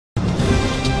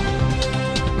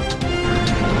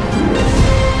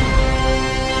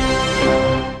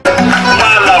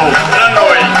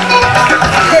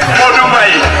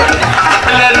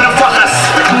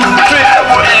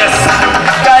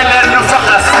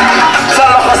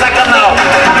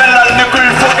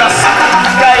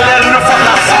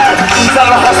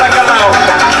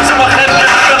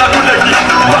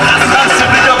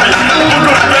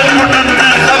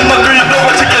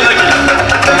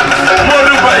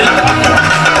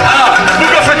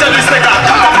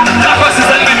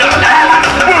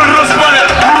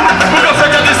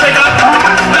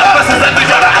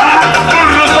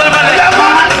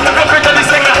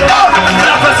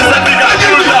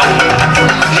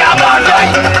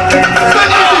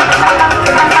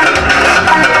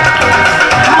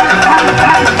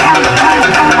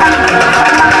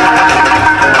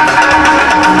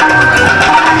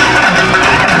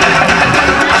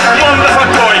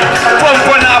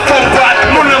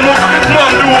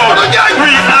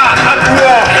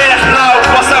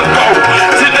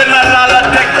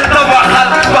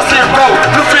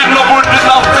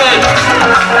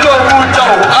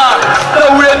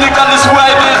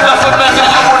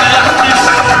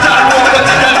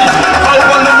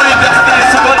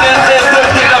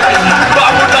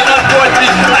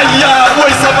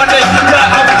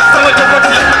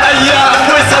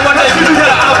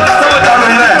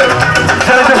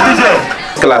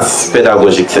classes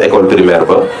pédagogiques ci école primaire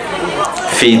ba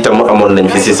fii itam amoon nañ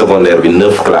fi ci secondaire bi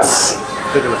 9 classes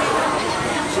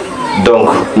donc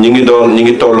ñu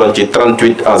ngi tolloon ci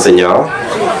 38 enseignants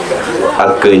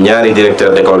ak ñaari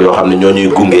directeur d'école yoo xam ne ñoo ñuy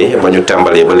gunge ba ñu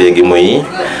tàmbalee ba léegi muy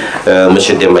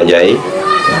monsieur Demba Ndiaye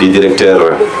di directeur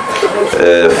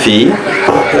fii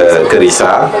Kër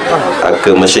Issa ak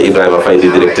monsieur Ibrahima Faye di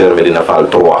directeur Medina Fall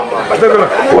 3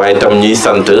 waaye itam ñuy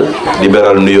sant di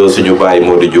beral nuyoo suñu baay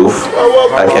Modou Diouf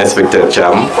ak inspecteur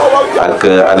Thiam ak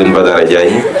Aline Badara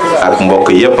Diagne ak mbokk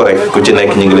yépp rek ku ci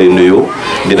nekk ñu ngi lay nuyu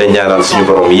dina ñaanal suñu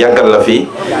borom yàggal la fi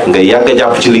nga yàgg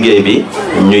jàpp ci liggéey bi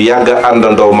ñu yàgg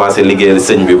àndandoo maase liggéeyal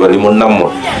sëñ bi ba li mu namm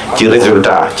ci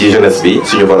résultat ci jeunesse bi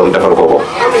suñu borom defal ko ko.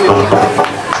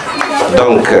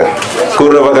 donc cours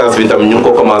de vacances bi tam ñu ngi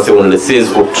ko commencé woon le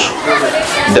 16 août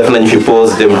def nañ fi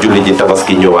pause dem julli ji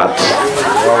tabaski ñëwaat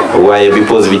waaye bi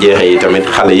pause bi jeexee yi tamit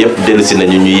xale yëpp dellusi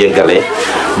nañu ñu yeggale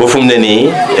ba fu mu ne nii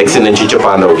egsi nañ ci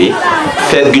coppaandaw gi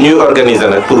fête gi ñuy organiser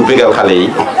nag pour bégal xale yi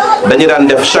dañu daan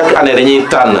def chaque année dañuy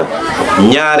tànn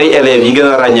ñaari élèves yi gën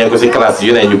a ràññeeku ci classe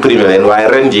yu ne ñu primé leen waaye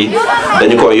ren ji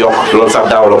dañu ko yokk loolu sax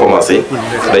daaw la commencé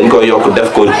dañ ko yokk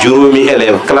def ko juróomi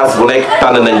élèves classe bu nekk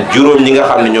tànn nañ juróom ñi nga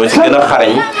xam ne ñoo ci gën a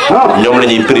xarañ ñoom la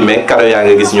ñuy primé cadeau yaa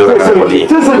nga gis ñu ragal ko lii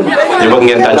ñu bëgg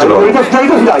ngeen tànc loolu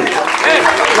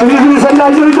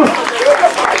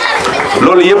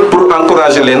loolu yëpp pour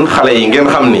encourager leen xale yi ngeen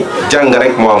xam ni jàng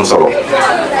rek moo am solo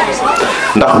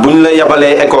ndax buñ la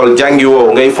yabalee école jàngi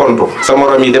woo ngay fontu sa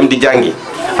morom yi dem di jàngi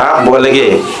boo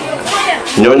légee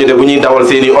ñooñu de bu ñuy dawal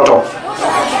seeni oto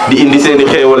di indi seeni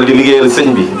xéewal di liggéeyal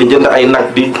sëñ bi di jënd ay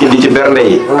nag di indi ci bernde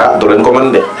yi du leen ko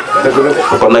mën de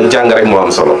kon nag jàng rek moo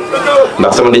am solo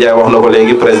ndax sama nijaay wax na ko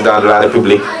léegi président de la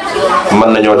république mën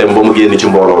nañoo dem ba mu génn ci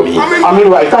mbooloo bi. amiin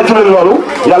waay tàccu leen loolu.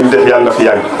 yàlla def yàlla na fi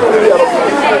yàgg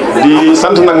di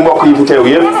sant nag mbokk yi fi teew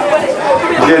yëpp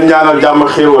di leen ñaanal jàmm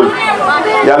xéewal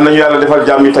yàlla nañu yàlla defal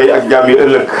jàmm yi tey ak jàmm yi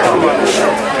ëllëg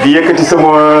di yëkkati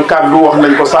sama kàddu wax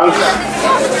nañ ko sànq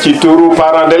ci turu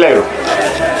parents d'élèves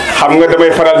xam nga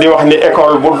damay faral di wax ni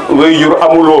école bu waajur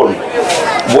amul woon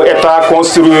bu état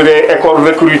construire école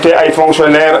recruter ay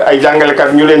fonctionnaires ay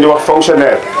jàngalekat ñu leen di wax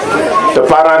fonctionnaire te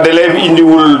parents d'élèves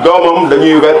indiwul doomam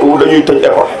dañuy tëj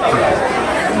école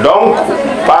donc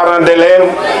parents d'élèves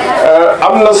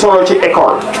am na solo ci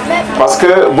école parce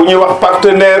que bu ñuy wax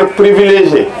partenaire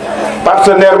privilégié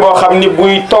partenaire boo xam ni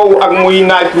buy taw ak muy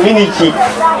naaj mi ngi ci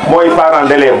mooy parents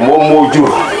d'élèves moom moo jur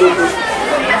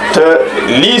te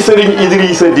lii Serigne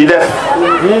Idrissa di def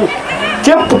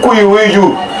képp kuy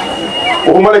waajur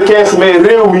waxuma la kees mais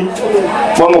réew mi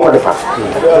moom nga ko defar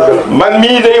man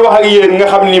mii day wax ak yéen nga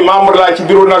xam ni membre laa ci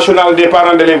bureau national des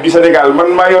parents d'élèves du Sénégal man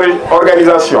maa yore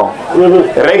organisation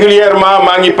régulièrement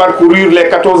maa ngi parcourir les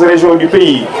 14 régions du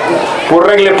pays pour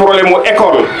régler problème mu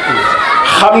école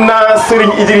xam naa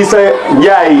Serigne Idrissa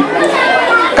Ndiaye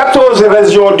 14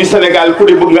 régions du Sénégal ku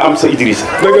ne bëgg nga am sa Idrissa.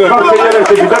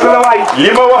 li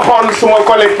ma waxoon suma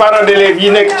collègue parents d'élèves yi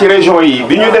nekk ci région yi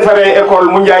bi ñu defaree école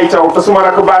mu Ndiaye taw te suma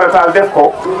rakk baarataal def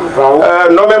ko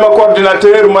nommé ma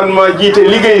coordinateur man ma jiite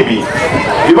liggéey bi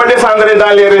ma descendre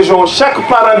dans les régions chaque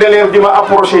parent d'élève di ma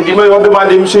approché di ma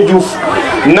demandé monsieur Diouf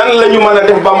nan la ñu mën a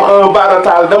def ba am un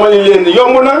baarataal dama leen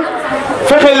yomb na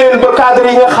fexe leen ba cadre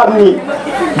yi nga xam ni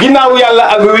ginnaaw yàlla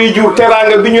ak waajur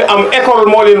teraanga bi ñu am école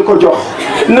moo leen ko jox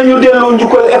nañu delloo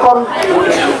njukkal école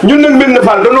ñun nag Médina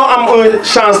Fall dañoo am une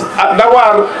chance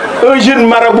d'avoir un jeune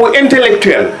marabout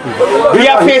intellectuel qui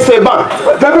a fait ses bancs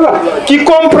qui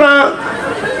comprend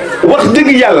wax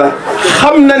dëgg yàlla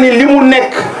xam na ni li mu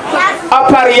nekk à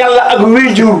part yàlla ak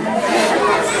waajur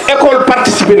école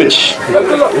participé na ci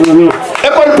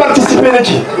école participé na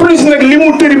ci plus nag li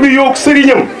mu tëri bi yoog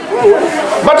sëriñam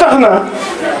ba tax na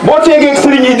boo teegee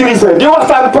Serigne Idrissa di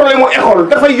waxtaan problème mu école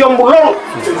dafay yomb lool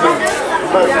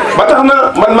ba tax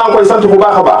na man maa ngi koy sant bu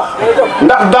baax a baax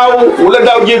ndax daaw wala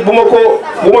daaw jéeg bu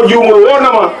ma juumul woo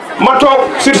na ma toog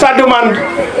sur sa demande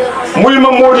muy ma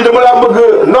moo di dama laa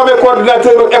bëgg nommé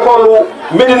coordinateur école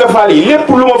Médina Fall yi lépp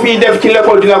lu ma fiy def ci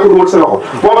l'école dinaa ko dugal sa loxo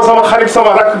booba sama xarit sama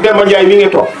rak Demba Ndiaye mi ngi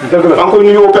toog maa ngi koy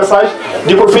nuyu au passage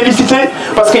di ko féliciter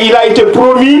parce que il a été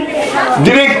promu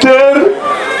directeur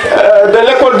de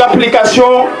l'école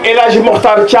d'application El Hadji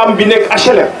Mokhtar Thiam bi nekk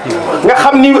HLM nga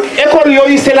xam ni école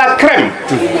yooyu c'est la crème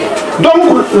donc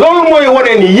loolu mooy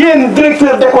wane ni yéen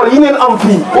directeur d'école yi ngeen am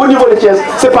fii au niveau de Thiès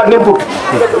c'est pas n'importe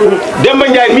Demba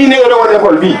Ndiaye mii ne nga woon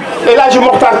école bii El Hadji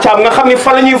Mokhtar Thiam nga xam ni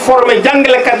fa la ñuy former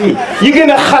jàngalekat yi gën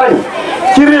a xarañ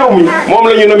ci réew mi moom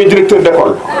la ñu nommé directeur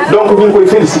d'école donc ñu ngi koy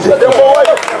féliciter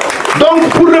donc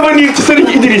pour revenir ci Serigne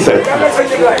Idrissa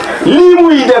lii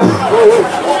muy def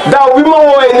daaw bi ma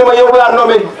woowee ni ma yow laa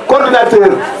nommé coordinateur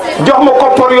jox ma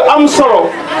koppar yu am solo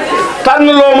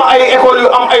tànnaloo ma ay école yu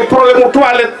am ay problème mu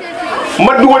toilette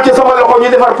ma dugal ci sama loxo ñu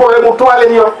defar problème mu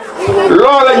toilette yo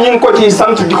loola ñu ngi ko ci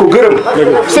sant di ko gërëm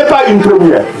c'est pas une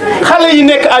première xale yi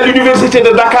nekk à l'université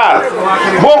de Dakar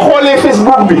boo xoolee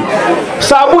Facebook bi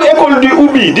saa bu école di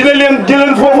ubbi dina leen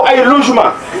jëleen foofu ay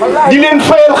logement di leen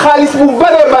fayal xaalis bu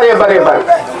bare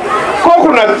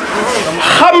kooku nag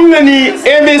xam na ni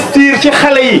investir ci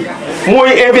xale yi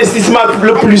mooy investissement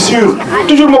le plus sûr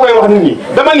toujours ma koy wax nit ñi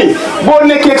dama ni boo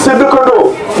nekkee ak sa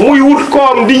dëkkandoo muy wut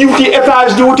koom di wuti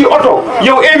étage di wuti oto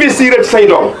yow investir ci say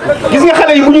doom gis nga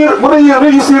xale yi bu ñu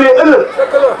réussir ëllëg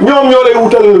ñoom ñoo lay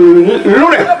wutal lu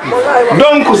ne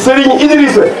donc Serigne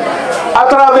Idrissa à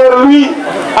travers lui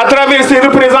à travers ses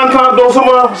représentants dont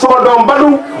sama doom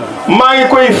Badou maa ngi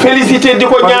koy féliciter di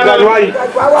ko ñaanal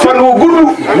fan wu gudd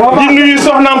di nuyu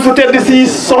soxnaam su tedd si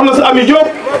soxna su Ami Diop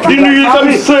di nuyu tam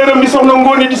sœuram di soxna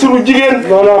Ngone di sunu jigéen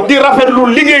di rafetlu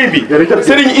liggéey bi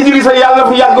Serigne Idrissa yàlla na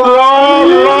fi yàgg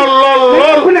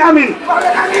lool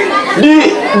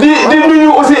di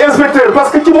nuyu aussi inspecteur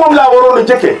parce que ci moom laa waroon a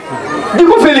jëkkee di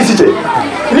ko féliciter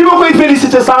li ma koy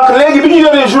féliciter sànq léegi bi ñu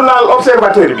yoree journal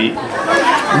observateur bi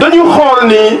dañu xool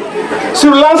ni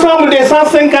sur l'ensemble des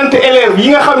 150 élèves yi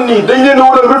nga xam ni dañ leen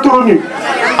war a retenu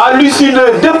à l'issue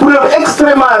d'épreuves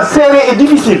extrêmement serrées et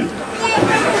difficiles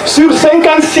sur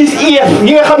 56 IF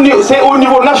yi nga xam ni c'est au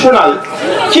niveau national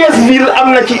Thiès ville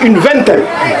am na ci une vingtaine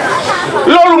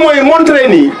loolu mooy montrer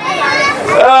ni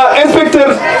inspecteur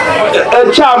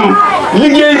Thiam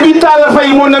liggéey bi Talla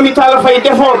Faye mon ami Talla Faye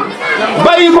defoon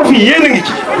bàyyi ko fi yéen a ngi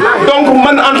ci donc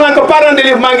man en tant que parent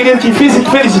d'élève maa ngi leen ci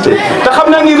félicité te xam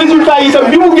naa ni résultat yi itam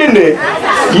bi mu génnee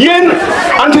yéen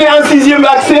entrée en 6e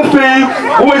ak CFPI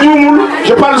bu ma juumul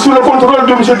je parle sous le contrôle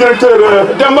de monsieur directeur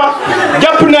Demba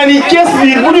jàpp naa ni Thiès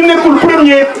bi bu ñu nekkul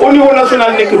premier au niveau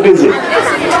national nekk deuxième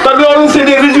te loolu c'est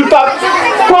des résultats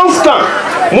constants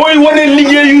mooy wane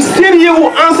liggéeyu sérieux wu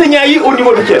enseignants yi au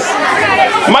niveau de Thiès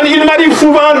man il m'arrive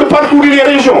souvent de parcourir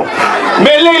les régions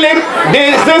mais léeg-léeg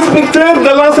des inspecteurs de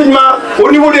l'enseignement au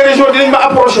niveau des régions dinañ ma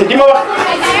approché di ma wax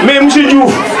mais monsieur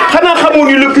Diouf xanaa xamoo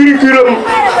ni le curriculum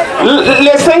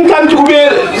les 50 ou bien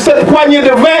cette poignée de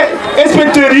 20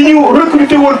 inspecteurs yi ñu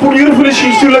recruté woon pour ñu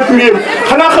réfléchir sur le curriculum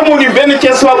xanaa xamoo ni benn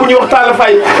Thiessois bu ñuy wax Talla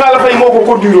Faye moo ko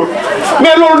conduire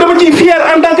mais loolu dama ciy fier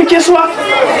en tant que Thiessois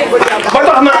ba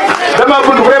tax na dama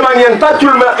bëgg vraiment ngeen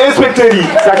tàccul ma inspecteurs yi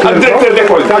ak directeur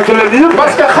d'école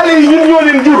parce que xale yi ñun ñoo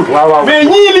leen jur mais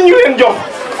ñii li ñu leen jox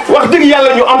wax dëgg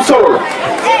yàlla ñu am solo la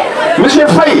monsieur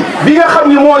Faye bi nga xam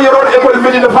ni moo yoroon école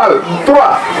Médina Fall 3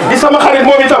 di sama xarit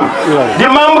moom itam di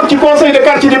membre ci conseil de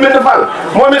quartier di Médina Fall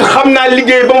moom it xam naa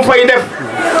liggéey ba mu fay def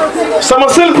sama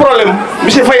seul problème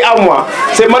monsieur Faye à moi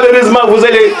c'est malheureusement vous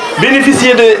allez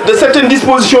bénéficier de certaines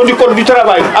dispositions du code du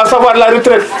travail à savoir la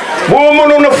retraite boo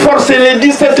mënoon a forcer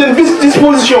les certaines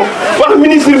dispositions wax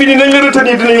ministre bi ni nañ la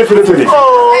retenir dinañ la fi retenir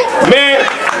mais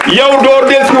yow doo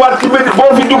dellusiwaat ci biir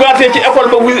boo fi dugaatee ci école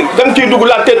ba da nga ciy dugg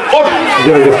la tête haute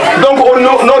donc au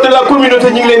nom de la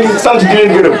communauté ñu ngi leen di sant di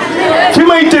leen gërëm fi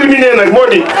may terminer nag moo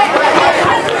di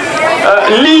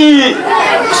lii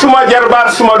suma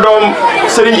jarbaat suma doom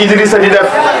Serigne Idrissa di def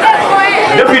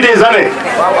depuis des années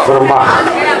vraiment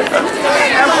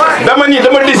dama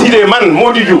décidé man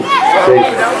Modou Diouf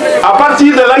à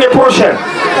partir de l'année prochaine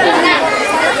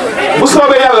bu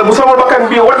soobee yàlla bu sama bakkan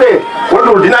bi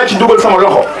watul dinaa ci dugal sama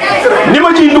loxo ni ma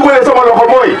ciy dugalee sama loxo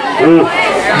mooy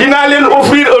dinaa leen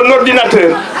offrir un ordinateur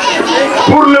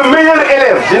pour le meilleur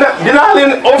élève dinaa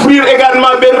leen offrir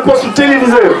également benn poste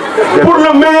téléviseur pour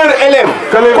le meilleur élève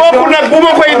kooku nag bu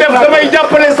ma koy def damay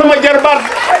jàppale sama jarbaat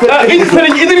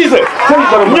Serigne Idrissa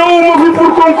ñëwuma fi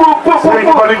pour concours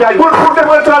pour def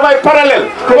un travail parallèle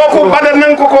kooku bada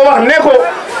nanga ko wax ne ko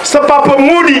sa papa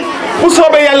Mody bu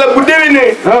soobee yàlla bu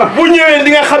déwénee bu ñëwee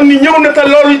di nga xam ni ñëw na te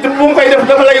loolu bu mu koy def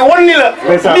dafa lay wan ni la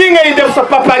lii ngay def sa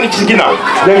papa ngi ci ginnaaw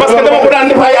parce que dama ko daan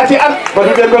def ay ati at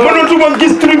mënatuma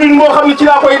gis tribune boo xam ne ci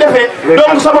laa koy defee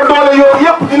donc sama doole yooyu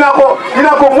yëpp dinaa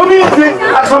ko mobiliser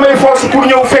ak samay force pour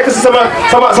ñëw fekk si sama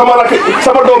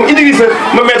doom Idrissa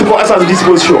ma mettre ko à sa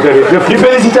disposition di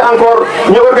féliciter encore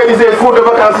ñu organiser cours de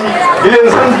vacances yi di leen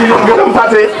sant di leen gërëm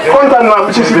fàtte kontaan naa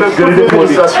monsieur si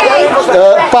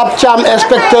Pape Thiam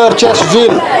inspecteur Thiès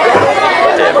ville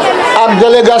ak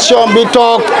délégation bi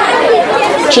toog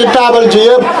ci table ji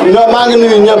yëpp ñoo maa ngi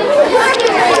nuyu ñëpp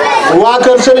waa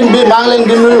kër Serigne bi maa ngi leen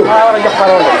di nuyu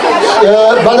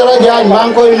Badara Diagne maa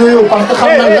ngi koy nuyu parce que xam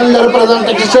na nañ la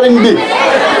représenté ci Serigne bi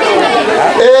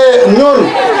et ñun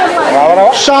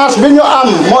chance bi ñu am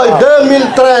mooy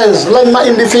 2013 lañ ma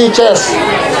indi fii Thiès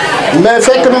mais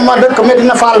fekk na ma dëkk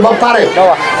Medina Fall ba pare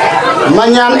ma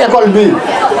ñaan école bi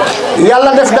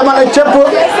yàlla def dama ne cëpp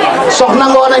soxna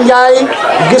Ngoone Ndiaye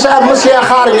gise ak monsieur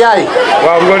Xaar Ndiaye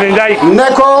waaw Ngoone Ndiaye ne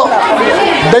ko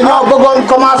dañoo bëggoon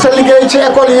commencer liggéey ci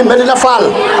école yi Medina Fall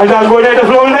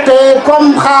te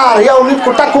comme Xaar yow nit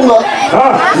ku takku nga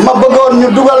ma bëggoon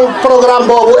ñu dugal programme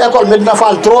boobu école Medina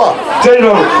Fall 3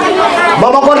 ba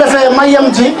ma ko defee ma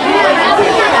yem ci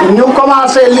ñu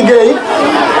commencé liggéey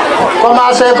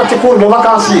commencé ko ci cours de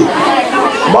vacances yi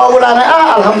boobu daa ne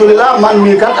alhamdulilah man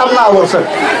mii kat am naa wërsëg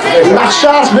ndax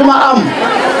chance bi ma am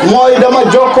mooy dama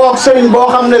jokkoo ak sëriñ boo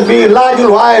xam ne bii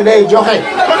laajul waaye day joxe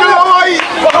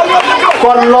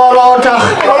kon looloo tax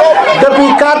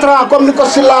depuis 4 ans comme ni ko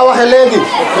Silla waxe léegi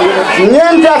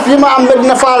ñeenti at yi ma am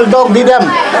Medina Fall doog di dem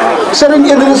Serigne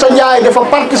Idrissa Ndiaye dafa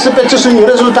participer ci suñu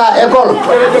résultat école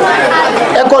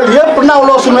yëpp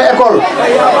nawloo suñu école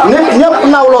nit ñëpp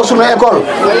nawloo suñu école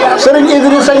Serigne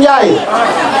Idrissa Ndiaye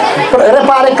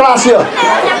réparé classe ya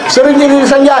Serigne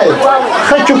Idrissa Ndiaye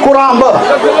xëcc courant ba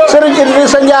Serigne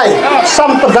Idrissa Ndiaye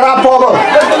samp drapeau ba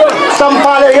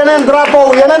sampaale yeneen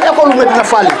drapeau yeneen école Medina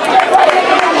Fall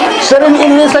Serigne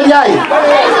Idrissa Ndiaye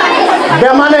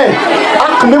dama ne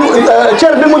ak bi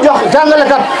cër bi mu jox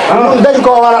jàngalekat ñun dañ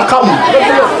koo war a xam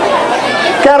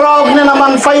keroog ne na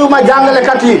man fayuma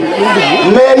jàngalekat yi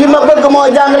mais li ma bëgg moo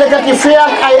jàngalekat yi fii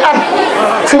ak ay at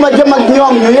fi ma jëm ak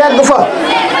ñoom ñu yegg fa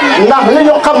ndax li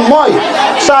ñu xam mooy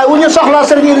saa wu ñu soxla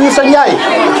Serigne Idrissa Ndiaye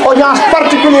audience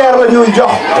particulière la ñuy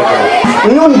jox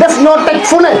ñun def ñoo teg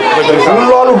fu ne ñun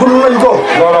loolu dund nañ ko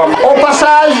au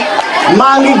passage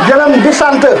maa ngi gërëm di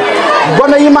sant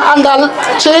gone yi ma àndal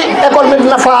ci école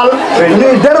Medina Fall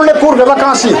ñuy dérouler cours de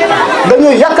vacances yi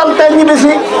dañuy yàkkamtee ñibbi si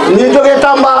ñuy jógee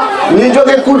Tamba ñuy jógee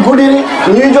Goudiri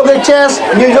ñuy jógee Thiès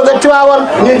ñuy jógee Tivaouane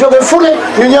ñuy jógee fu ne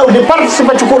ñu ñëw di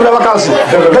participer ci cours de vacances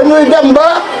yi dañuy dem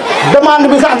ba demande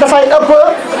bi sax dafay ëpp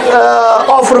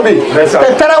offre bi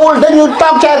te terewul dañuy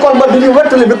toog ca école ba duñu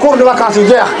wéttali bi cours de vacances yi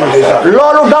jeex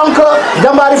loolu donc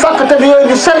jàmbaari fàkk te di yooyu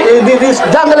di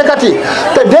jàngalekat yi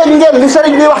te dégg ngeen li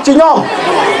sëriñ bi wax ci ñoom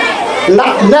ndax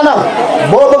nee na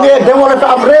boo bëggee développer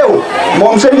am réew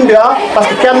moom sëriñ bi parce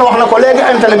que kenn wax na ko léegi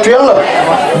intellectuel la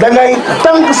da ngay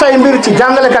tënk say mbir ci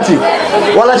jàngalekat yi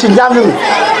wala ci njàng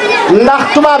mi ndax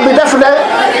tubaab bi def ne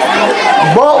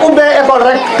boo ubbee école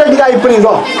rek tëj nga ay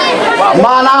prison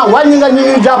maanaam wàññi nga ñu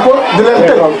ñuy jàpp di leen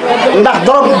tëj ndax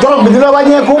drogue bi dina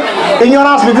wàññeeku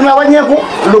ignorance bi dina wàññeeku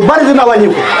lu bari dina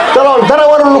wàññeeku te loolu dara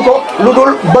warulu ko lu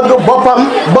dul bëgg boppam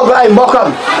bëgg ay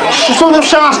mbokkam suñu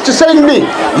chance ci sëriñ bi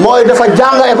mooy dafa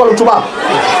jàng école tubaab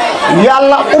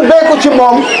yàlla ubbeeku ci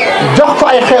moom jox ko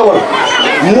ay xéewal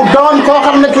mu doon koo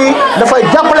xam ne kii dafay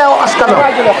jàppale aw askan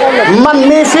man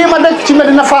mii fii ma dëkk ci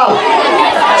Medina Fall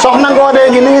soxna Ngoone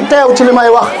ngi nii teew ci li may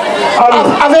wax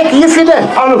avec yi fi ne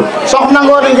soxna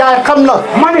Ngoone Ndiaye xam na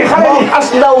moom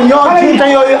as ndaw ñoo jiite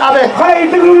yooyu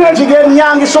avec jigéen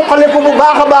ñaa ngi suqaliku bu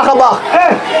baax a baax a baax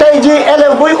tey jii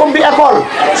élève buy ubbi école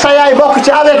sa yaay bokk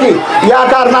ci avec yi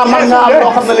yaakaar naa man nga am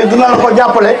loo xam ne li dina la ko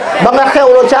jàppale ba nga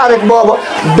xewloo ci avec boobu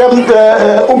dem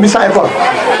ubbi sa école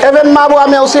événement bu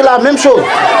amee aussi la même chose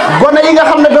gone yi nga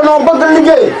xam ne danoo bëgg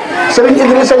liggéey Serigne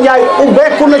Idrissa Ndiaye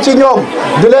ubbeeku na ci ñoom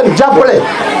di leen jàppale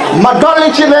ma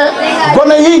dolli ci ne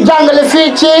gone yi jàngale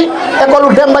fii ci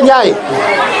école Demba Ndiaye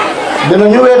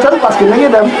dinañu wéetal parce que mi ngi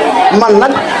dem man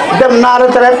nag dem naa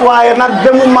retraite waaye nag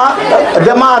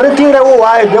dama retiré wu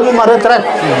waaye demuma retraite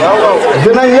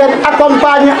dinañ leen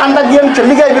accompagner ànd ak yéen ci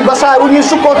liggéey bi ba saa wu ñuy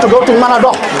sukkootu dootuñ mën a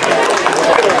dox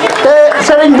te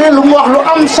sëriñ bi lu mu wax lu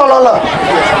am solo la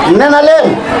nee na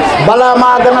leen balaa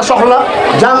maa gën a soxla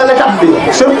jàngalekat bi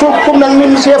surtout ku mel ni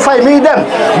monsieur Faye miy dem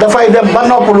dafay dem ba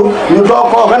noppalu ñu doo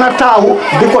koo gën a taawu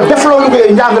di ko defloo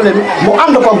liggéey njàngale bi mu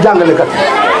ànd koog jàngalekat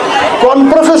kon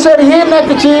professeur yi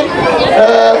nekk ci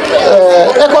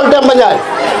école Demba Ndiaye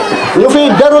ñu fiy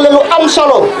déroulé lu am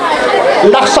solo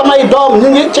ndax samay doom ñu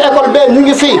ngi ci école bee ñu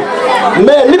ngi fii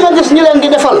mais li ma gis ñi leen di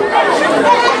defal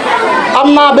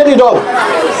am naa benn doom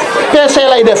PC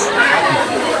lay def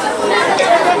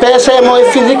PC mooy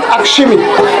physique ak chimie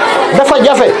dafa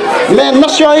jafe mais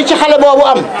notion yi ci xale boobu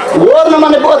am wóor na ma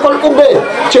ne bu école ubbee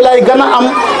ci lay gën a am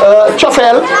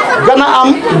cofeel gën a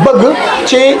am bëgg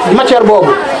ci matière boobu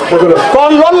kon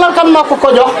loolu la kan ma ko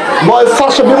jox mooy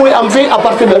force bi muy am fii à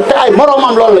partir de te ay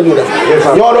moroomam loolu la ñuy def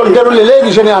ñoo doon déroulé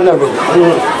léegi génie en herbe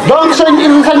donc Serigne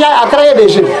Idrissa Ndiaye a créé des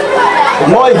jeunes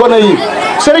mooy gone yi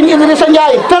Serigne Idrissa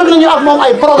Ndiaye tër nañu ak moom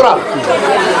ay programme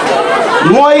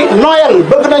mooy Noël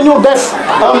bëgg nañu def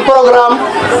un programme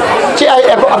ci ay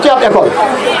école ci ab école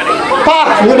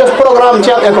Pâques ñu def programme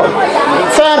ci ab école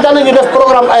fin d'année ñu def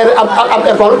programme ay ab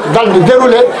école dal di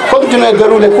dérouler continuer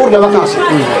dérouler cours de vacances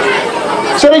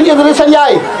Serigne Idrissa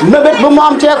Ndiaye mébét bu mu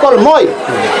am ci école mooy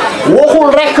waxul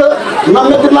rek na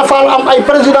Médina Fall am ay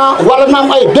président wala na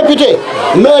am ay député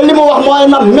mais li mu wax mooy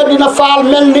na Médina Fall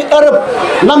mel ni Europe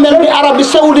na mel ni Arabie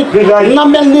Saoudite na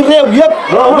mel ni réew yëpp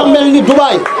na mel ni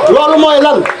Dubaï loolu mooy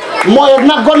lan mooy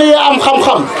nag gone yi am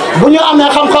xam-xam bu ñu amee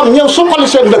xam-xam ñëw suqali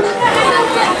seen dëkk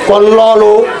kon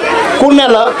loolu ku ne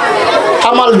la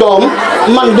amal doom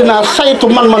man dina saytu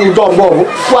man doom boobu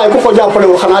waaye ku ko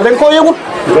jàppalewul xanaa dañ koo yëgut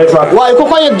waaye ku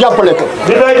ko yëg jàppale ko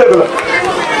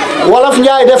wolof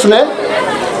Njaay def ne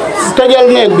tëjal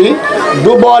néeg bi du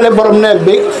boole borom néeg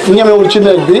bi ñemewul ci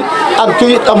néeg bi ak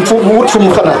kii am fu wut fu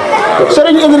mu fanaan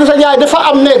Serigne Idrissa Ndiaye dafa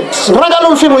am néeg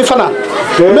ragalul fi muy fanaan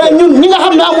mais ñun ñi nga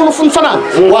xam ne amul fu mu fanaan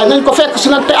waaye nañ ko fekk si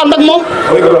nag te ànd ak moom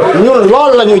ñun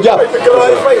loolu la ñu jàpp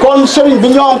kon Serigne bi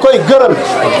ñoo ngi koy gërëm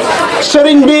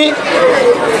Serigne bi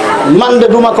man de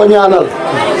duma ko ñaanal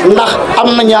ndax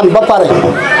am na ñaan ba pare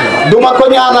duma ko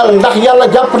ñaanal ndax yàlla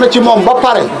jàpp na ci moom ba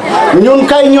pare ñun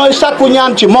kay ñooy sàkku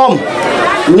ñaan ci moom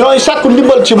ñooy sakku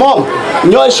ndimbal ci moom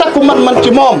ñooy sakku man ci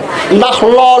moom ndax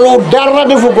loolu dara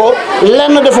defu ko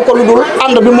lenn defu ko lu dul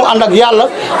ànd bi mu ànd ak yàlla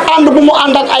ànd bu mu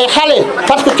ànd ak ay xale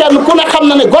parce que kenn ku ne xam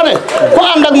na ne gone ku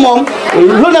ànd ak moom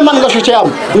lu ne mën nga fi ci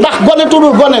am ndax gone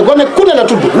tuddul gone ku ne la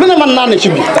tudd lu ne mën naa ne ci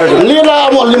biir lii la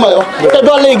amoon li may wax te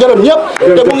doole yi gërëm ñëpp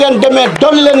te bu ngeen demee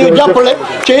dolli leen ñu jàppale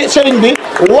ci sëriñ bi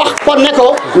wax ko ne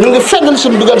ko ñu ngi feddal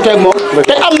suñu diggante ak moom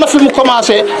te am na fi mu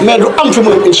commencé mais du am fi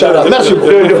mu yëg incha allah merci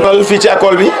beaucoup. fii ci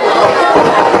école bi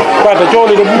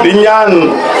di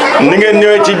ñaan ni ngeen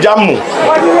ñëwee ci jàmm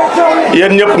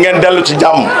yéen ñëpp ngeen dellu ci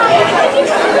jàmm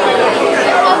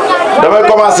damay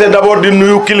commencer d'abord di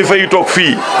nuyu kilifa yi toog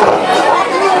fii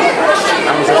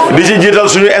di ci jiital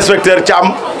suñu inspecteur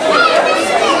Thiam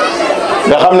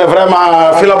nga xam ne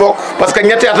vraiment fi la bokk parce que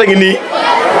ñetti at a ngi nii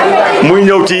muy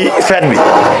ñëw ci fête bi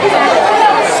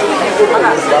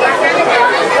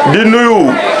di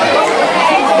nuyu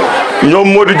ñoom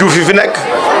Modou Diouf fi nekk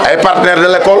ay partenaires de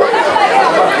l'école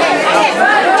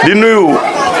di nuyu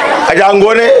Adja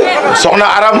Ngone Soxna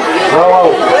Aram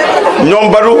ñoom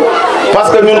Badou parce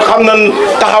que ñun xam nañ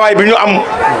taxawaay bi ñu am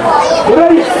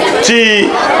ci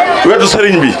wetu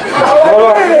sëriñ bi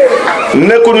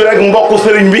nekkuñu rek mbokku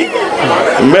sëriñ bi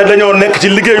mais dañoo nekk ci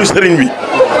liggéeyu sëriñ bi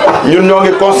ñun ñoo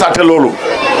ngi constaté loolu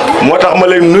moo tax ma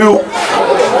leen nuyu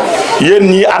yéen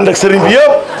ñi ànd ak sëriñ bi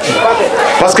yëpp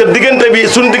parce que diggante bi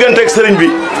suñ diggante ak sëriñ bi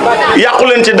yàqu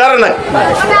leen ci dara nag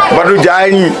Badou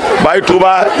Diagne Baye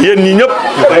Touba yéen ñi ñëpp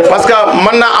parce que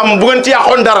mën naa am bu ngeen ci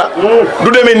yàqoon dara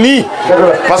du demee nii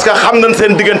parce que xam nañ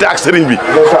seen diggante ak sëriñ bi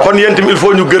kon yéen tamit il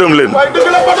faut ñu gërëm leen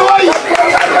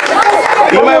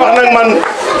li may wax nag man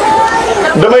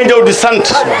damay ñëw di sant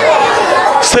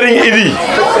Serigne Idi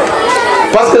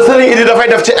parce que Serigne Idi dafay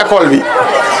def ci école bi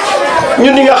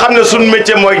ñun ñi nga xam ne suñ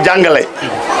métier mooy jàngale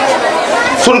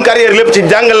suñ carrière lépp ci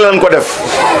jàngale lañ ko def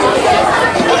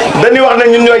dañuy wax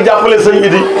ne ñun ñooy jàppale sëñ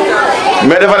Idi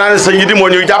mais defe naa ne sëñ Idi moo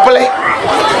ñuy jàppale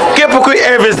képp kuy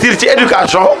investir ci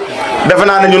éducation defe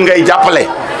naa ne ñun ngay jàppale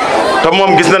te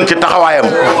moom gis nañ ci taxawaayam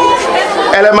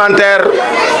élémentaire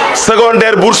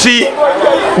secondaire bourse yi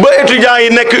ba étudiants yi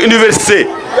nekk université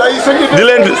di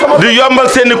leen di yombal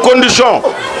seeni condition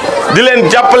di leen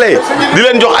jàppale di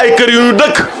leen jox ay kër yu ñu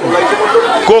dëkk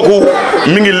kooku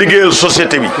mi ngi liggéeyal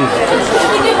société bi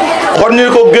kon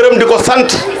ñu ko gërëm di ko sant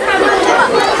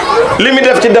li mu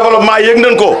def ci développement yëg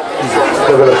nañ ko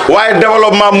waaye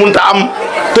développement mënta am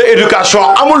te éducation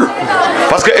amul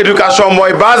parce que éducation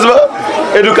mooy base ba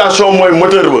éducation mooy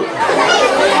moteur ba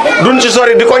duñ ci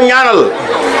sori di ko ñaanal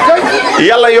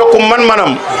yàlla yokku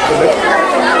man-manam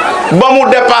ba mu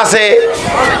dépassé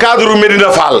cadre Médina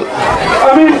Fall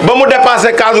ba mu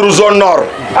dépassé cadre zone nord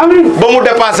ba mu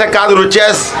dépassé cadre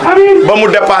Thiès ba mu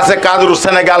dépassé cadre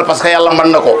Sénégal parce que yàlla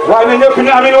mën na ko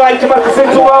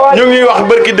ñu ngi wax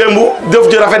bërki démb jëf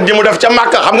ji rafet ji mu def ca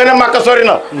Màkka xam nga ne Màkka sori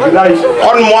na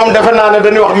kon moom defe naa ne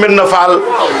dañuy wax Médina Fall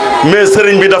mais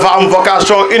sëriñ bi dafa am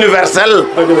vocation universelle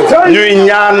ñuy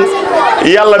ñaan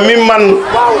yàlla mi man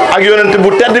ak yonent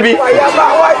bu tedd bi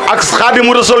ak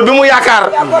Xaadimu Rasuul bi mu yaakaar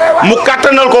mu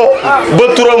kattanal ko ba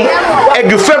turam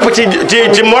egg fépp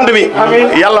ci monde bi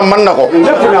yàlla mën na ko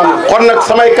kon nag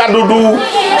samay kàddu du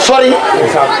sori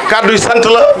kàddu yu sant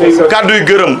la kàddu yu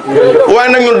gërëm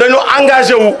waaye nag ñun dañu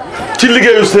engagé wu ci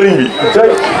liggéeyu sëriñ bi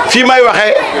fii may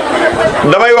waxee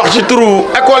damay wax ci turu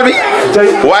école bi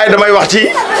waaye damay wax ci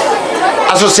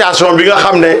association bi nga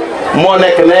xam ne moo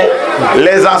nekk ne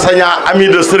les enseignants amis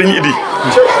de Serigne Idi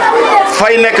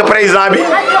fay nekk président bi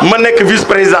ma nekk vice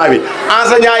président bi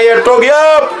enseignants yee toog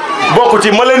yëpp bokk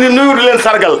ci ma leen di nuyu di leen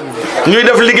sargal ñuy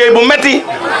def liggéey bu metti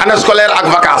année scolaire ak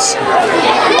vacances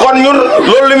kon ñun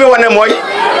loolu li muy wane mooy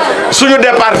suñu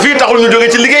départ fii taxul ñu jóge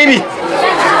ci liggéey bi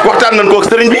waxtaan nañ ko ak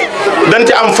sëriñ bi dañ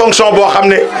ci am fonction boo xam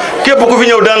ne képp ku fi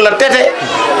ñëw dana la tete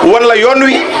wan la yoon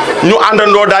wi ñu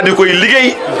àndandoo daal di koy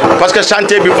liggéey parce que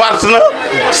chantier bi part na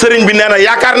sëriñ bi nee na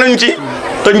yaakaar nañu ci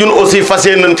te ñun aussi fas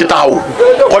yéene nañ ci taxaw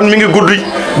kon mi ngi guddi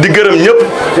di gërëm ñëpp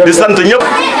di sant ñëpp.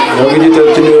 ñoo ngi jiital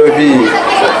ci nuyoo bi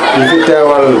ñu fi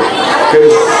teewal kër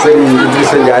Serigne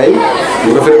Idrissa Ndiaye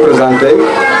ñu ko fi représenté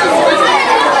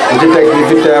ñu ci teg ñu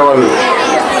fi teewal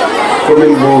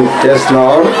commune bu Thiès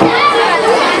Nord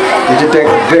ñu ci teg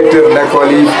directeur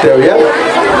d'école yi teew yëpp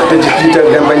te ci jiital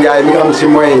Demba Ndiaye mi nga xam si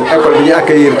mooy école bi ñu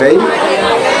accueillir tey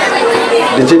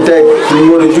di ci teg ci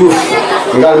Modou Diouf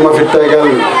ngal ma fi tegal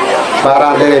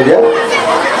parents d'élèves yëpp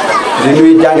di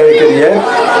nuyu jàngalekat yëpp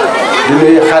di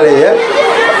nuyu xale yëpp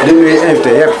di nuyu invité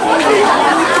yëpp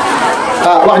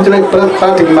wax ji nag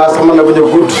pratiquement sax mën na bañ a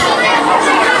gudd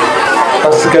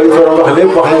parce que li ko doon wax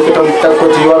lépp wax nañ ko tam teg ko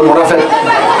ci yoon mu rafet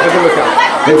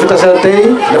dañ fi tasal tey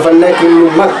dafa nekk lu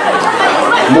mag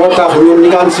moo tax ñun ñi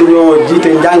nga xam si ñoo jiite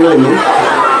njàngale mi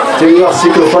ci ñuy wax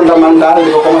cycle fondamental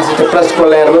di ko commencé te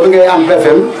préscolaire ba bi ngay am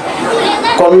BFM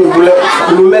kon bu la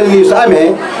lu mel nii su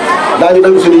amee daañu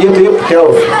dem suñu yëpp teew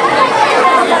fi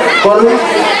kon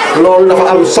loolu dafa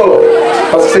am solo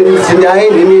parce que sëñ si Ndiaye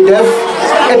li muy def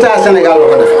état Sénégal la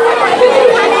ko def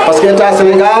parce que état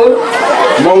Sénégal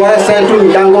moo war a saytu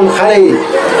njàngum xale yi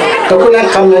te ku nekk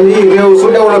xam na ni réew su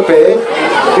développé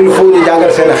il faut ñu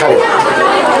jàngal seen xale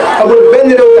amul benn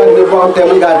réew daal boo xam te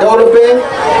mën ngaa développé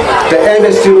te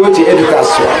investir ci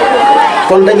éducation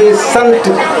kon dañuy sant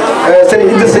sëñ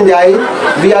Idrissa Ndiaye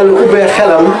bi yàlla ubbee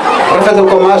xelam rafetal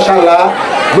ko macha allah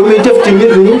ba muy jëf ci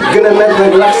nit ñi gën a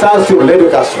mettre l'accent sur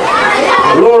l'éducation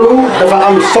loolu dafa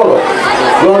am solo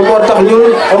loolu moo tax ñun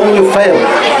amuñu fayam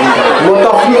moo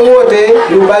tax fu ñu wootee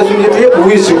ñu bàyyi suñu yëpp yëpp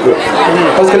wuy si ko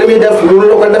parce que li muy def loolu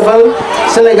la ko defal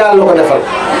Sénégal la ko defal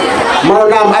mënoon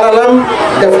na am alalam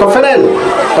def ko feneen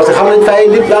parce que xam nañ fa ay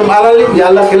nit am alal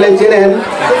yàlla xi leen ci yeneen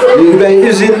ñu di ay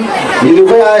usine ñu di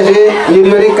voyager ñu di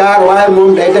yori car waaye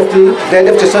moom day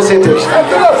def ci société bi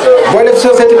boo def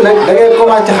société bi nag da ngay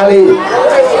commencé ci xale yi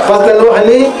parce que dañu wax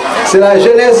ni c'est la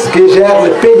jeunesse qui gère le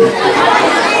pays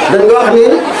dañu wax ni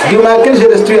dis-moi quelle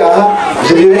jeunesse tu as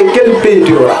je dirai quel pays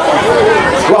tu auras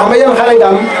wax ma yan xale nga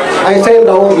am ay say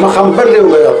ndaw ma xam ban réew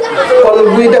nga yor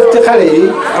kon buy def ci xale yi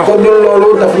kon ñun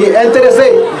loolu daf ñuy intéressé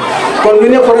kon ñu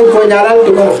ñëpp dañ koo ñaanal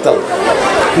di ko rafetal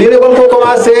lii ne kon ko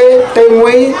commencé tey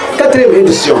mooy 4e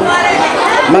édition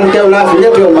man teew naa fi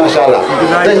ñetti yoon macha allah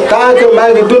te tant que maa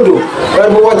ngi dund heure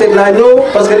bu wootee dinaa ñëw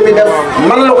parce que li muy def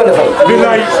man la ko defal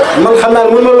man xam naa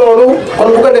mën na loolu kon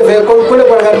bu ko defee kon ku ne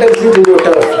war nga def si ñëw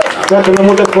teew fekk na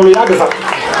mu def ko lu yàgg sax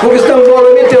ku gis tam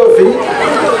mbooloo mi teew fii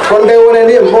kon day wane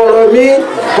ni mbooloo mi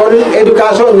kon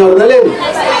éducation ñor na leen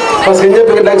parce que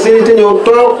ñëpp dag seen i te ñëw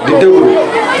toog di déglu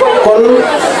kon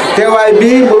teewaay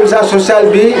bi mobilisation sociale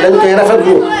bi dañ koy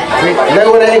rafetlu day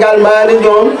wane également ni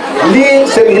ñoom lii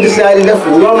Serigne Idrissa di def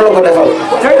ñoom la ko defal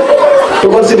te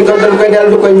kon si di ko dañ koy dellu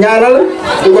di ko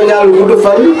ñaanal gudd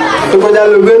fan di ko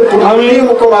ñaanal wér pour am lii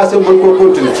mu commencé mën koo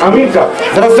continuer amiin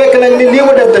dafa fekk nag ni lii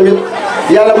mu def tamit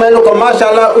yàlla may na ko macha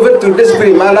allah ouverture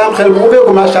d'esprit maanaam xel bu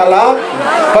ubbeeku macha allah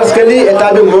parce que lii état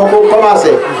bi moo ko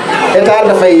commencé état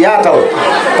dafay yaatal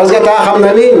parce que état xam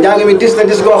na ni njàng mi dis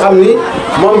goo xam ni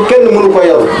moom kenn mënu ko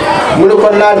yor mu ne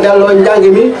kon naa delloo njàng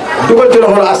mi dugal ci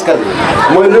loxol askan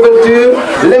bi mooy l'ouverture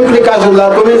l'implication de la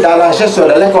commune dans la gestion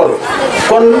de l'école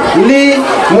kon lii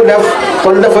mu def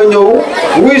kon dafa ñëw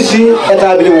wuy si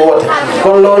état bi li mu woote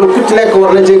kon loolu ku ci nekk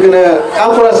war na ci gën a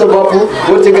encouragé sa bopp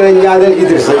war ci gën a ñaanal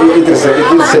Idrissa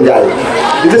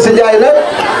Ndiaye nag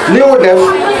li mu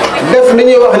def ni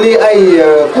ñuy wax ni ay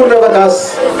cours de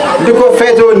vacances di ko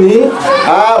feetoo nii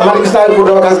man gis naa cours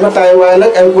de vacances ba taay waaye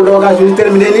nag ay cours de vacances yu ñu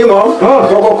terminé nii moom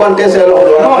boo ko compté see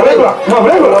loxo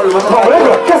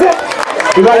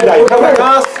cours de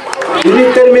vacances yu ñu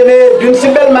terminé d'une si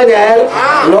belle manière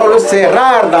loolu c'est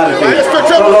rare dans le pays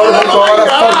loolu dañ ko war a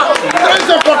faj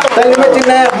te li ma ci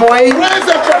neex mooy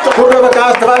cours de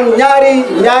vacances dafa am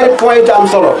ñaari point yu am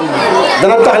solo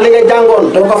dana tax li nga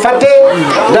jàngoon doo ko fàtte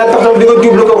dana tax tam di nga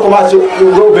jublu ko commencé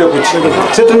nga ubbeeku ci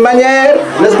c'est une manière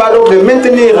n'est-ce pas donc de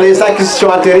maintenir les acquisitions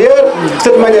antérieures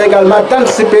c'est une manière également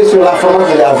d'anticiper sur la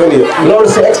formation à venir loolu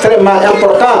c'est extrêmement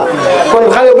important kon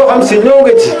xale boo xam si ñëw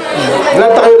nga ci dana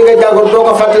tax yow li nga jàngoon doo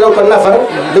ko fàtte doo ko nafar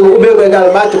da nga ubbeeku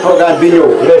également ci programme bi ñëw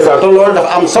te loolu dafa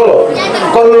am solo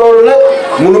kon loolu nag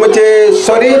mënuma cee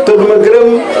sori te duma gërëm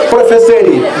professeurs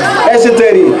yi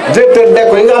instituteurs yi directeur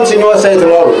d'école yi nga xam si ñoo saytu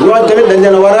loolu ñooñu tamit dañ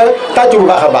leen a war a tàccu bu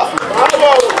baax a baax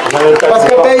parce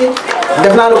que tey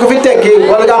def naa ne ku fi tekki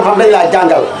wala nga xam dañ laa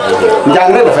jàngal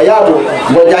njàng nag dafa yaatu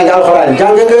boo jàngee alxuraan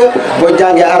jàng nga boo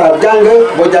jàngee arab jàng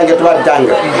boo jàngee tubaab jàng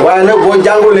waaye nag boo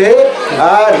jàngulee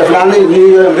def naa ne li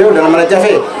ñu réew dana mën a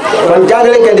jafe kon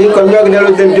jàngalekat yi kon ñoo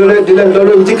ngi delloo di leen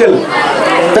dooloo njikkal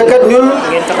te kat ñun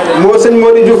moo sëñ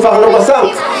Modou Diouf fax na ko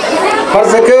sànq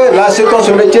parce que la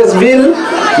circonscription de Thiès ville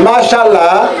macha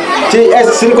allah ci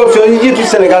circonscription yi jiitu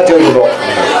Sénégal te ñu bokk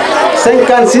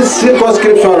 56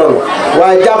 circonscriptions la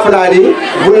waaye jàpp naa ni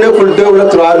bu nekkul 2 wala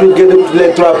 3 ñu génn les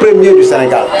 3 premiers du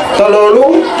Sénégal te loolu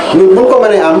ñun bu ñu ko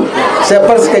mënee am c' est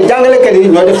parce que jàngalekat yi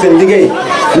ñoo def seen liggéey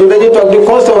ñun dañuy toog di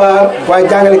concevoir waaye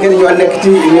jàngalekat yi ñoo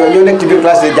nekk ci biir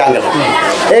classe di jàngale.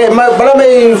 et bala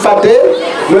may fàtte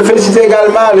ma féliciter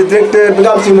également le directeur bi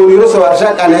nga xam si moo ñu recevoir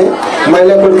chaque année mooy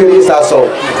l'école Kër Issa Sow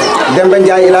Demba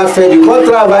Ndiaye il a fait du bon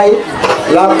travail.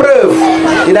 La preuve,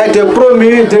 il a été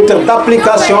promu directeur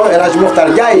d'application et la Mokhtar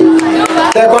Ndiaye.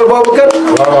 C'est l'école Boboukar.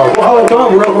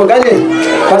 Vous n'avez pas gagné.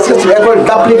 Parce que c'est l'école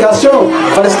d'application.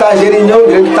 Il faut les stagiaires, il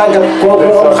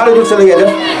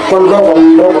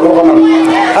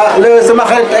c'est ma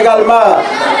également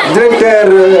directeur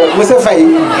M. Faye,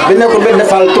 il n'est pas de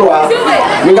Fall 3.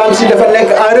 Mais comme si il est en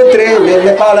retrait, mais il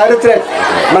n'est pas à la retraite.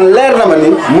 Mais l'air n'a pas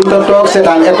dit, c'est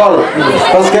en école.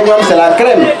 Parce que c'est la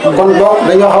crème. Donc,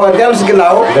 nous avons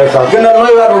gën a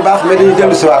nooy waar bu baax mais dañuy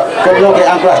dellu si waat kon ñoo koy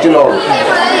encouragé ci loolu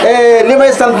et li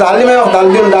may sant daal li may wax daal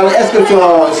ñun daal inscription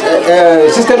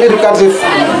système éducatif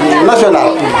national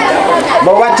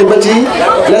ba wàcc ba ci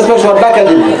l' inspection d'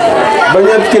 académie ba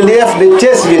ñëw ci l'IEF de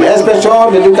Thièsville inspection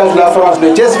d' éducation de la formation de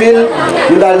Thièsville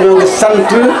ñu daal ñoo ngi sant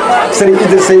Serigne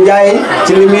Idrissa Ndiaye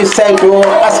ci li muy saytoo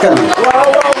askan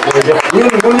bi ñun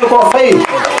mun ñu koo fay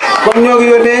comme ñoo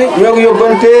ngi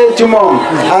yóbbante ci moom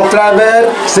à travers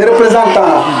ses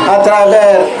représentants à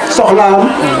travers soxnaam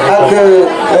ak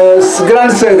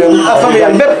grande sœuram ak famille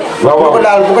am bépp bu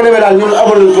ko demee daal ñun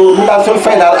abaluñ ko mu daal suñu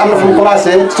fay daal am na fu mu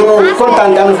commencé suñu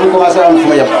kontaan am na fu mu commencé am na fu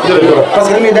mu yem parce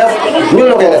que li muy def ñun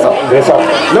la koy defal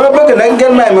dama bëgg nag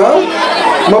ngeen may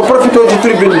ma profité ci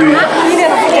tribune bi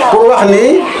pour wax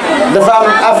ni dafa am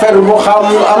affaire bu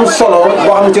am solo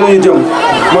boo xam ne ci la ñu jëm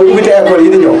mooy ubbite école yi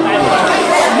di ñëw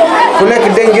ku nekk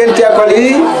dégg ngeen ci école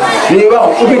yi ñuy wax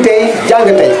ubbi tey jàng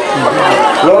tey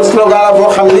loolu slogan la boo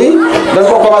xam ni dañ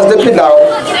ko commencé depuis daaw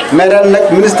mais ren nag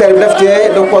ministère bi def cee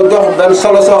da ko jox benn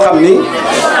solo soo xam ni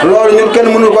loolu ñun kenn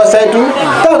mënu ko saytu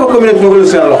tant que communauté bi dugalu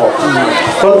seen loxo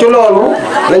kon ci loolu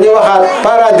la ñuy waxaat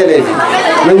parents d'élèves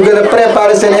yi nañu gën a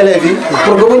préparer seen élèves yi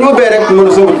pour que bu ñu ubbee rek mën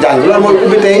a sóobu jàng loolu mooy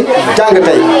ubbi tey jàng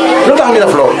tey lu tax ñu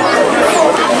def loolu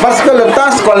parce que le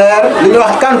temps scolaire li ñuy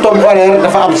wax quantum horaire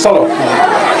dafa am solo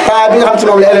temps bi nga xam si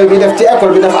moom la élève bi def ci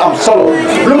école bi dafa am solo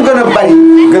lu mu gën a bari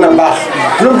gën a baax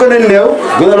lu mu gën a néew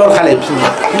gën a lool xale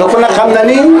bi te ku nag xam na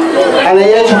ni année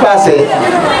yee ci passé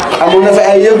amoon na fi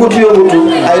ay yëngutu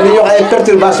ay li ñuy wax ay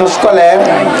perturbation scolaire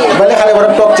ba li xale war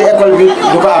a toog ci école bi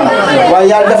du ko am waaye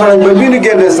yàlla defal nañ ba bii ñu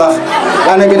génnee sax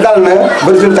année bi dal na ba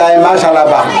résultat yi macha allah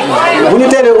baax bu ñu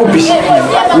teelee ubbi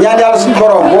ñaan yàlla suñu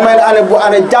borom bu may ne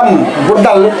année jàmm bu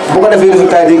dal bu ko defee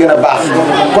résultat yi gën a baax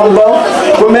kon bon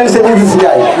ku mel ni seen Idrissa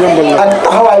Ndiaye ak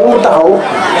taxawaay bu mu taxaw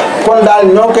kon daal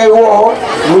ñoo koy woo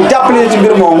mu jàppale ci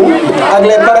mbir moomu ak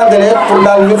les parents d'élèves pour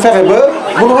daal ñu fexe ba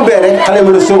bu ñu ubbee rek xale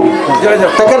mën a sóobu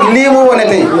te kat lii mu wane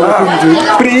tey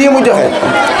prix yi mu joxe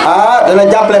dana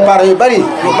jàppale parents yu bari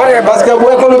parce que bu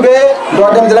école ubbee doo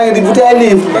dem di la nga di wuti ay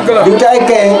livre di wuti ay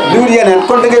cahier di wuti yeneen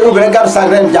kon da ngay ubbi rek gàddu saak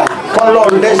ren jàng kon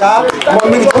loolu dèjà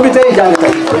moom mi ngi ci ubbi tey jàng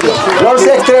tey loolu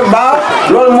c'est extrêmement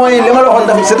loolu mooy li ma la waxoon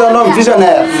dafa c'est un homme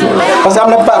visionnaire parce que am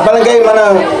na bala ngay mën a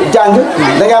jàng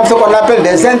da ngay am ce qu'on appelle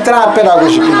des intrants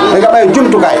pédagogiques da nga am ay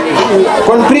jumtukaay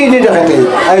kon prix yi ñuy joxe tey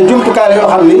ay jumtukaay la yoo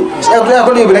xam ni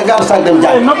école yi bi rek gàddu saak dem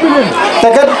jàng te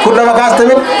kat cours de vacances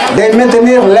tamit day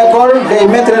maintenir l'école day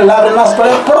maintenir l'environnement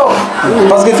scolaire propre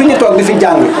parce que fi ñu toog di fi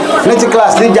jàng ne ci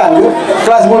classe di jàng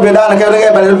classe boobu daanaka da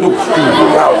ngay bari dugg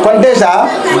waaw kon déjà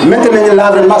maintenir nañu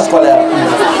l'environnement scolaire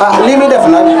lii muy def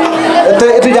nag te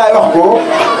étudiants yi wax ko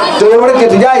te yow rek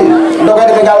étudiants yi da koy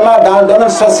def également dans le domaine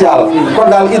social kon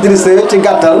daal Idrissa ci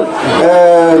gàttal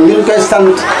li ñu koy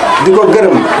sant di ko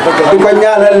gërëm di ko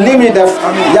ñaanal lii muy def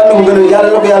yàlla ko gën a yàlla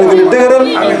na ko yàlla gën a dëgëral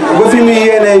ba fi muy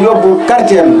yéenee yóbbu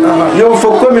quartier am yóbbu fa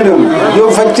commune am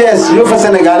yóbbu fa Thiès yóbbu fa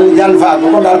Sénégal yàlla fa àgg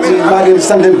kon daal ci maa ngi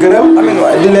sant leen gërëm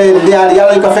di leen di ñaan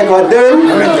yàlla ñu ko fekk wax déwén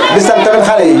di sant tamit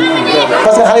xale yi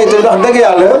parce que xale yi tamit wax dëgg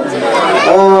yàlla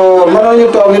mënoon ñu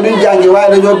toog ni duñ jàngi waaye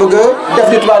dañoo bëgg def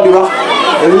li tubaab di wax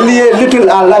lier l'utile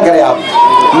à l'agréable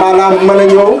maanaam mën a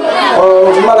ñëw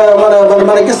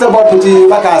mën a gis sa bopp ci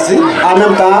vacances yi en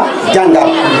même temps jàngat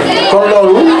kon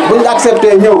loolu bu ñu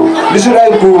accepté ñëw di sur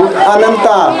ay cours en même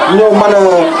temps ñëw mën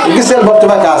a gis seen bopp ci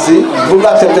vacances yi bu ñu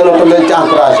accepté loolu tam leen ci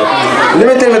encouragé li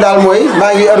may terminer daal mooy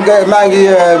maa ngi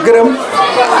gërëm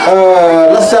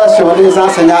l'association des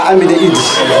enseignants amis de Idi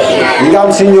yi nga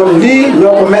xam si ñoom lii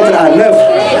ñoo ko mettre en œuvre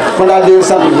kon daal di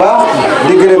sant bu baax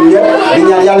di gërëm ñëpp di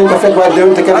ñaan yàlla ñu ko fekk waaye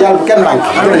déwén te kenn yàlla bu kenn manqué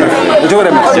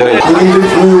jërëjëf ñu ngi leen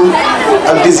nuyu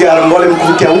ak di ziar mboolem ku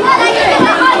fi teew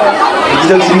di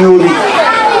jël ci nuyoo bi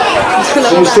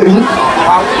suñu sëriñ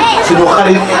suñu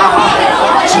xarit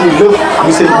suñu lépp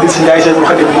ñu sëriñ bi si Ndiaye suñu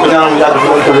xarit bi ko ñaanal yàgg fi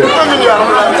loolu ko wér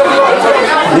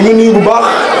ñu ngi nuyu bu baax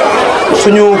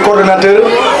suñu coordonnateur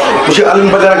monsieur Alioune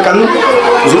Badara Kane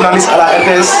journaliste à la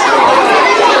RTS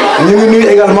ñu ngi nuyu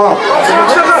également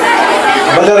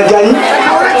Badara Diagne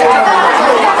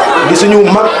di suñu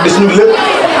mag di suñu lépp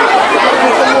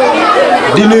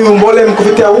di nuyu mbooleem ku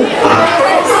fi teew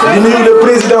di nuyu le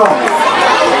président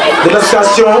de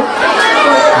l'association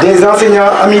des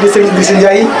enseignants amis de Serigne Idrissa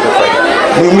Ndiaye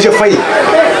muy monsieur Faye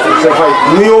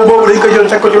nuyoo boobu dañ ko jël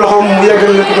teg ko ci loxoom mu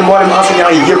yeggal na ko ci mbooleem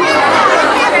enseignants yi yëpp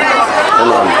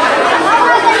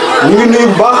ñu ngi nuyu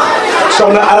bu baax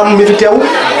soxna Aram mi fi teew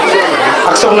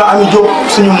ak soxna Ami Diop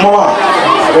suñu maman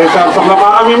soxna ma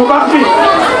Ami mu baax fii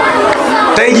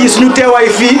tey jii suñu teewaay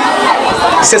fii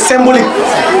c'est symbolique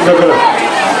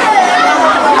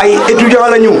ay étudiants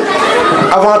la ñu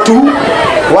avant tout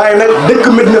waaye nag dëkk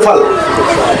Médina Fall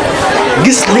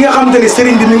gis li nga xamante ni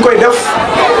sëriñ bi mi ngi koy def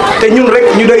te ñun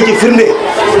rek ñu doy ci firnde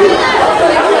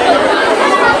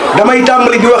damay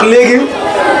tàmbali di wax léegi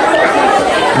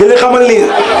di la xamal ni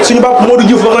suñu Pape Modou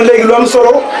Diouf wax na léegi lu am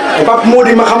solo Pape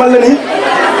Modou ma xamal na ni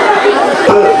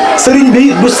sëriñ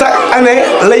bi du chaque année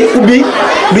lay ubbi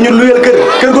du ñu luyal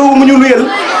kër googu mu ñu luyal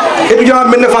étudiant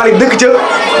Médina Fall yi dëkk ca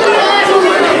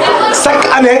chaque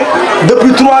année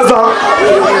depuis 3 ans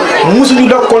musuñu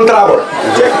dog contrat ba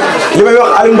li may wax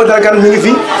Alioune Badara Kane mi ngi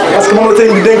fi parce que moom la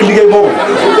sëriñ bi dénk liggéey boobu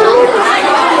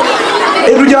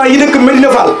étudiants yi dëkk Médina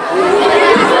Fall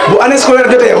bu année scolaire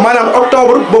jotee maanaam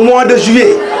octobre ba mois de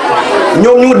juillet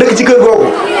ñoom ñu dëkk ci kër googu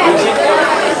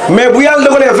mais bu yàlla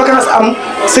dogalee vacances am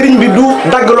sëriñ bi du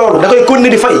dagg loolu da koy continuer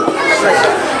di fay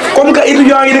comme que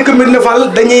étudiants yi dëkk Médina Fall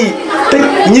dañuy tëj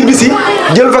ñibbisi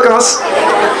jël vacances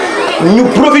ñu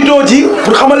profitoo ci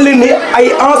pour xamal leen ni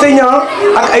ay enseignants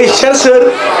ak ay chercheurs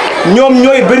ñoom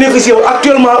ñooy bénéficier wu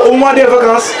actuellement au mois des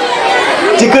vacances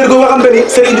ci kër goo nga xam te ni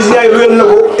Serigne Idrissa Ndiaye luyal na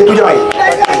ko étudiants yi.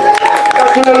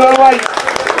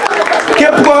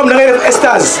 képp koo xam da ngay def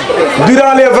stage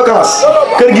durant les vacances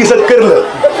kër gi sa kër la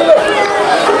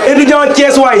étudiant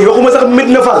Thiès waay waxuma sax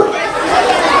Médina Fall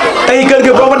tey kër gi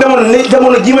boo fa demoon ni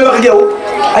jamono ji may wax ak yow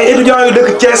ay étudiants yu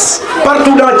dëkk Thiès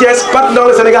partout dans Thiès partout dans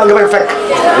le Sénégal nga fay fekk.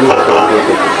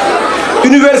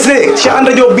 université Cheikh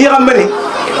Anta Diop bi nga xam ne ni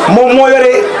moom moo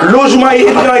yore logement yi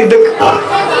étudiants yi dëkk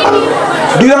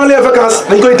durant les vacances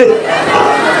dañ koy tëj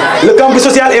le campus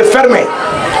social est fermé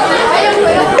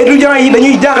étudiants yi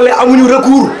dañuy jaaxle amuñu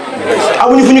recours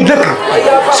amuñu fu ñu dëkk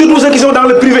surtout ceux qui sont dans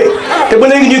le privé te ba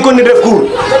léegi ñuy continuer def cours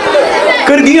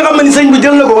kër gi nga xam ne ni sëñ bi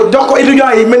jël na ko jox ko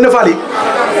étudiants yi Médina Fall yi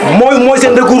mooy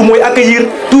seen recours mooy accueillir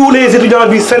tous les étudiants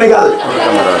du Sénégal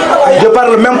je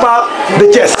parle même pas de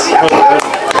Thiès.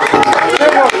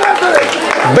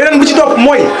 beneen bi ci topp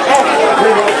mooy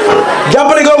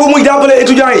jàppale googu muy jàppale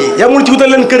étudiants yi yamul ci wutal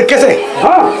leen kër kese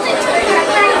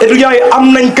étudiants yi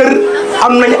am nañ kër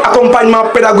am nañ accompagnement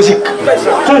pédagogique.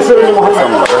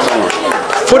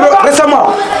 photo récemment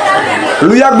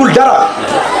lu yàggul dara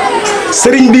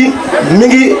sëriñ bi mi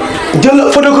ngi jël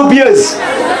photocopieuse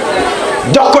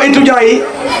jox ko étudiants yi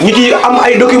ñu ci am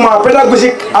ay documents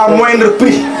pédagogiques à moindre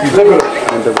prix.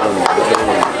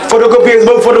 photocopieuse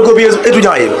boobu photocopieuse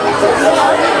étudiants yi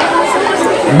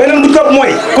beneen bu topp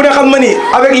mooy ku ne xam na ni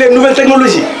avec les nouvelles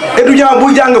technologies étudiant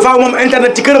buy jàng faaw moom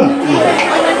internet ci këram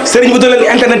sëriñ bu doon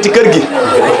leen internet ci kër gi.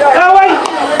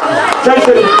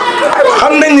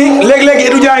 xam nañ ni léegi-léegi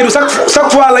étudiants yi du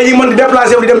chaque fois la ñuy mën di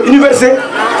déplacer wu di dem université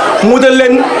mu dal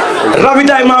leen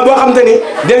ravitaillement boo xam te ni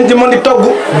dinañ ci mën di togg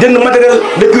jënd matériel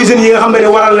de cuisine yi nga xam ne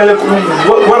waral na leen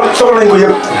war soxla nañ ko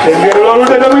yëpp.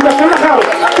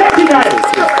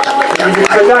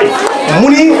 mu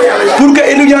ni pour que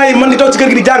étudiants yi mën di toog ci kër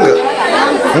gi di jàng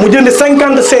mu jënd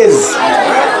 56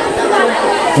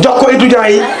 jox ko étudiants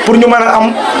yi pour ñu mën a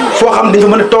am foo xam dañ fa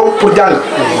mën a toog pour jàng.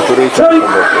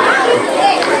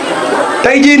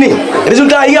 tey jii nii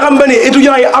résultat yi nga xam ne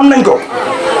étudiants yi am nañ ko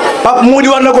Pape Mody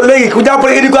wax na ko léegi ku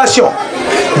jàppale éducation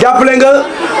jàppale nga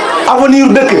avenir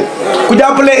dëkk ku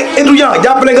jàppale étudiant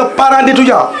jàppale nga parent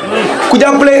d'étudiant ku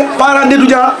jàppale parent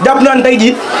d'étudiant jàpp naan tey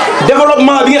ji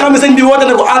développement bi nga xam ne sëñ bi woote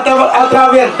na ko à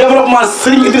travers développement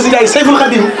Serigne Idrissa Ndiaye Seyful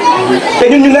Khadim te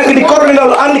ñun ñu nekk di coordonné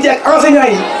loolu ànd ci ak enseignants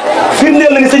yi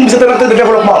firndeel na ni sëñ bi c'est un acteur de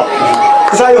développement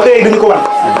saa yoo xëyee duñu ko wan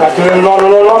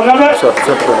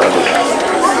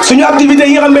suñu activité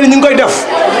yi nga xam ne ñu ngi koy def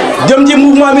jëm ci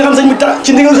mouvement bi nga xam sëñ bi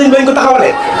ci ndigal sëñ bi dañ ko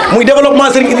taxawalee muy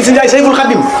développement Serigne Idrissa Ndiaye Seyful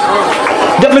Khadim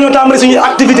def nañoo tàmbali suñuy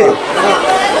activité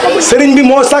Serigne bi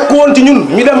moo sàkk woon ci ñun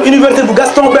ñu dem université bu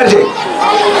Gaston Berger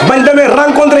bañ demee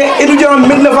rencontré étudiant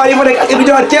Médina Fall yi fa nekk ak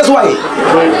étudiant Thiessois yi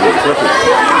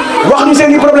wax ñu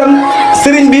seen i problème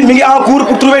Serigne bi mi ngi en cours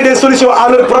pour trouver des solutions à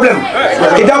leurs problèmes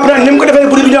te jàpp naa ni mu ko defee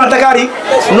pour étudiant Dakar yi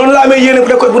noonu la amee yéene bu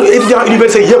def ko pour étudiant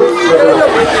université yëpp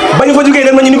ba ñu fa jógee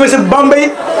dem nañu université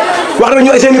Bambey wax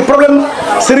nañu seen i problème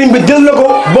Serigne bi jël na ko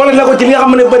boole na ko ci li nga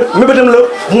xam ne mébétam la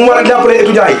mu war a jàppale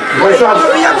étudiants yi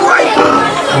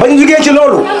ba ñu jógee ci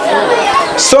loolu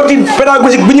sortie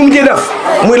pédagogique bi ñu mujjee def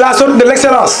muy la sortie de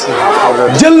l'excellence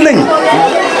jël nañ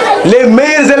les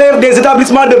meilleurs élèves des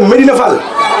établissements de Médina Fall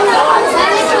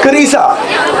Kër Issa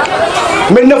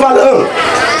Médina Fall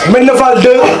 1 Médina Fall 2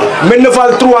 Médina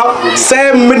Fall 3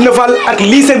 CM Médina Fall ak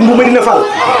lycée bu Médina Fall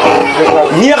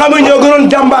ñi nga xam ne ñoo gënoon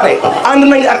jàmbaare ànd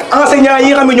nañ ak enseignants yi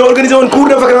nga xam ne ñoo organisé woon cours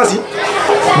de vacances yi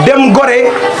dem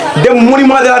Gorée dem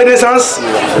monument de la Renaissance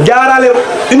jaarale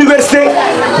université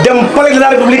dem palais de la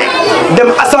République dem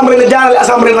jaarale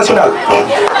assemblée nationale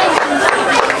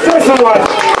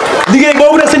liggéey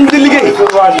boobu nag sëñ bi di liggéey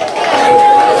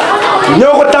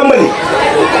ñoo ko tàmbali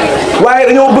waaye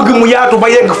dañoo bëgg mu yaatu ba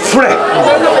yegg fu ne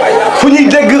fu ñuy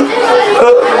dégg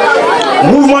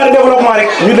mouvement de développement rek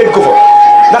ñu dégg ko fa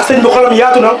ndax sëñ bi xolam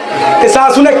yaatu na te saa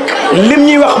su nekk lim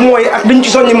ñuy wax mooy ak liñ ci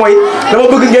soññi mooy dama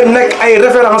bëgg ngeen nekk ay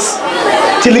référence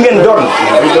ci li ngeen doon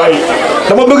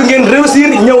dama bëgg ngeen réussir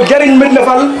ñëw jariñ Médina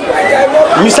Fall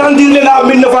ñu sentir leen la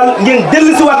Médina Fall ngeen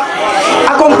dellu si waat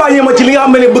accompagner ma ci li nga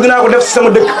xam ne bëgg naa ko def si sama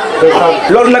dëkk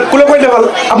loolu nag ku la koy defal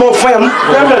amoo fayam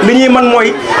li ñuy man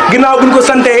mooy ginnaaw buñ ko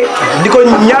santee di ko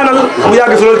ñaanal mu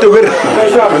yàgg fi loolu te wér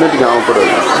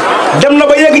dem na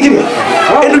ba yegg ci ni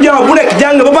étudiant bu nekk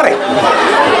jàng ba pare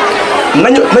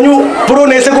nañu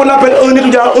prôné ce qu'on appelle un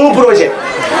étudiant un projet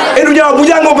étudiant bu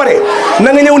jàng ba pare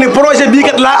na nga ñëw ni projet bii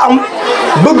kat laa am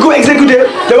bëgg ko exécuter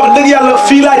te wax dëgg yàlla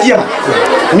fii laa ci yem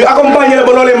ñu accompagner la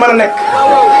ba loolee mën a nekk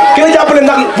ki la jàppale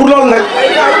ndax pour loolu nag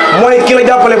mooy ki la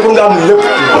jàppale pour nga am lépp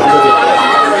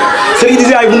Serigne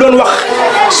Idrissa bu doon wax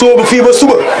suba fii ba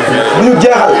suba bu ñu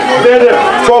jeexal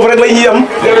foofu rek la ñuy am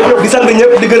di sant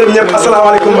ñëpp di gërëm ñëpp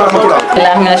asalaamaaleykum wa rahmatullah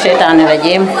billahi mina sheytaani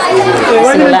rajim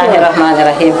bismillahi rahmani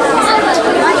rahim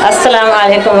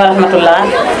asalaamaaleykum wa rahmatullah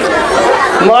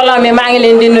mbooloo mi maa ngi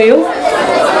leen di nuyu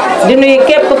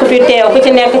képp ku fi teew ku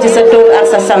ci nekk ci sa tur ak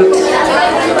sa sant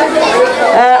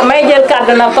may jël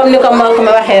kàddu nag comme ni ko moo ko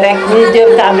ma waxee rek ñu jël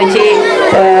kàddu ci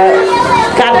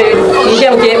kàddu yu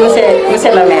jëm ci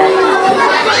monsieur le maire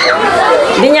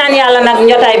di ñaan yàlla nag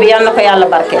njotaay bi yal na ko yàlla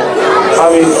barkeel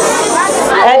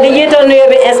di jiital nuyu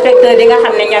bi inspecteur yi nga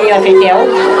xam ne ñoom ñoo fi teew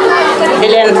di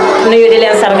leen nuyu di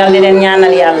leen sargal di leen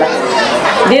ñaanal yàlla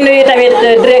di nuyu tamit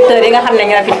directeur yi nga xam ne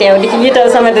ñoo fi teew di ci jiital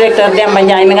sama directeur Demba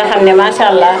Ndiaye mi nga xam ne macha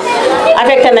allah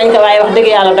affecté nañ ko waaye wax dëgg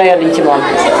yàlla doyaluñ ci moom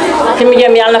fi mu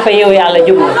jëm yàlla na fa yiw yàlla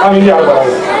jublu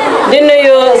di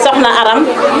nuyu soxna Aram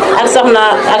ak soxna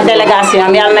ak délégation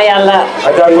am yal na yàlla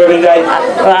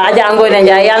waaw Adja Ngoné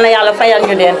Ndiaye yal na yàlla fayal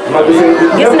ñu leen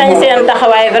gis nañ seen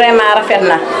taxawaay vraiment rafet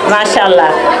na macha allah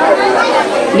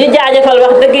di jaajëfal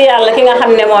wax dëgg yàlla ki nga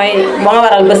xam ne moo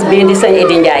waral bés bii di sëñ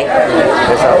Idi Ndiaye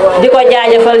di ko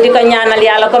jaajëfal di ko ñaanal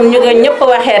yàlla comme ñu nga ñëpp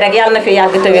waxee rek yàlla na fi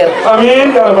yàgg te wér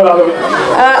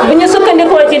bu ñu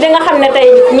sukkandikoo ci li nga xam ne tey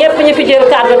ñëpp ñu fi jël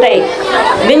kàddu tey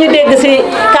li ñu dégg si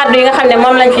kàddu yi nga xam ne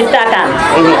moom lañ fi taataan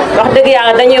wax dëgg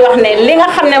yàlla dañuy wax ne li nga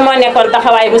xam ne moo nekkoon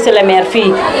taxawaay monsieur le maire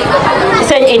fii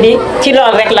sëñ Idi ci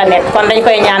loolu rek la nekk kon dañ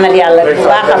koy ñaanal yàlla bu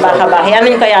baax a baax yal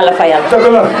nañu ko yàlla fayal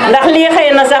ndax lii xëy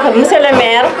na sax monsieur le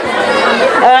maire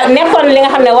nekkoon li nga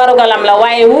xam ne warugalam la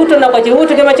waaye wuutu na ko ci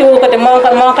wuutu gi ma ci wuutu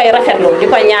moo koy rafetlu di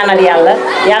ko ñaanal yàlla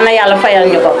yal na yàlla fayal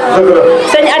ñu ko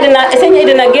sëñ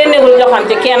Idi nag génnewul loxoom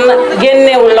ci kenn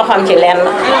génnewul loxoom ci lenn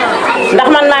ndax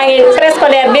man maa ngi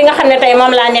préscolaire bi nga xam ne tey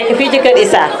moom laa nekk fii ci Kër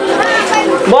Issa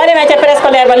boo demee ca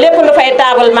préscolaire ba lépp lu fay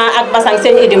tablement ak basang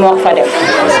sëñ Idi moo ko fa def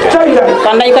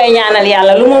kon dañ koy ñaanal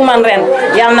yàlla lu mu mën ren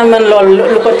yal na mën loolu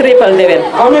lu ko triple déwén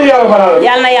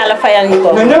yal na yàlla fayal ñu ko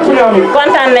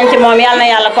kontaan nañ ci moom yal na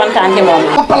yàlla kontaan ci moom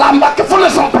Pala Mbàkke fu ne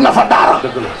samp na fa daara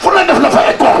fu ne def na fa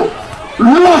école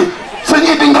loolu sëñ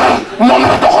Idi Ndiaye moom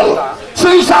la doxal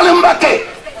sëñ Salim Mbàkke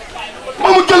ba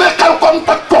mu jëlee xel kon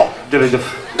toj ko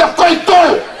daf koy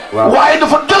tool waaye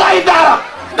dafa jël ay daara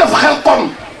def xel kom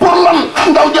pour lan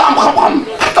ndaw ji am xam-xam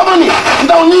dama ni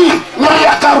ndaw ñii ñoo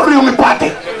yaakaar réew mi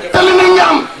paate te li ñuy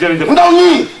ñaan ndaw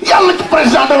ñii yàlla ci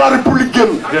président de la république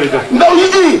génn ndaw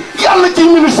ñi yàlla ci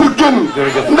ministre génn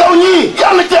ndaw ñii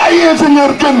yàlla ci ay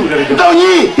ingénieur génn ndaw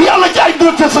ñii yàlla ci ay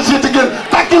directeur société génn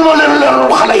tàkkil ma leen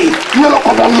leerul xale yi yéen a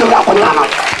ko doon yéen laa ko ñaanal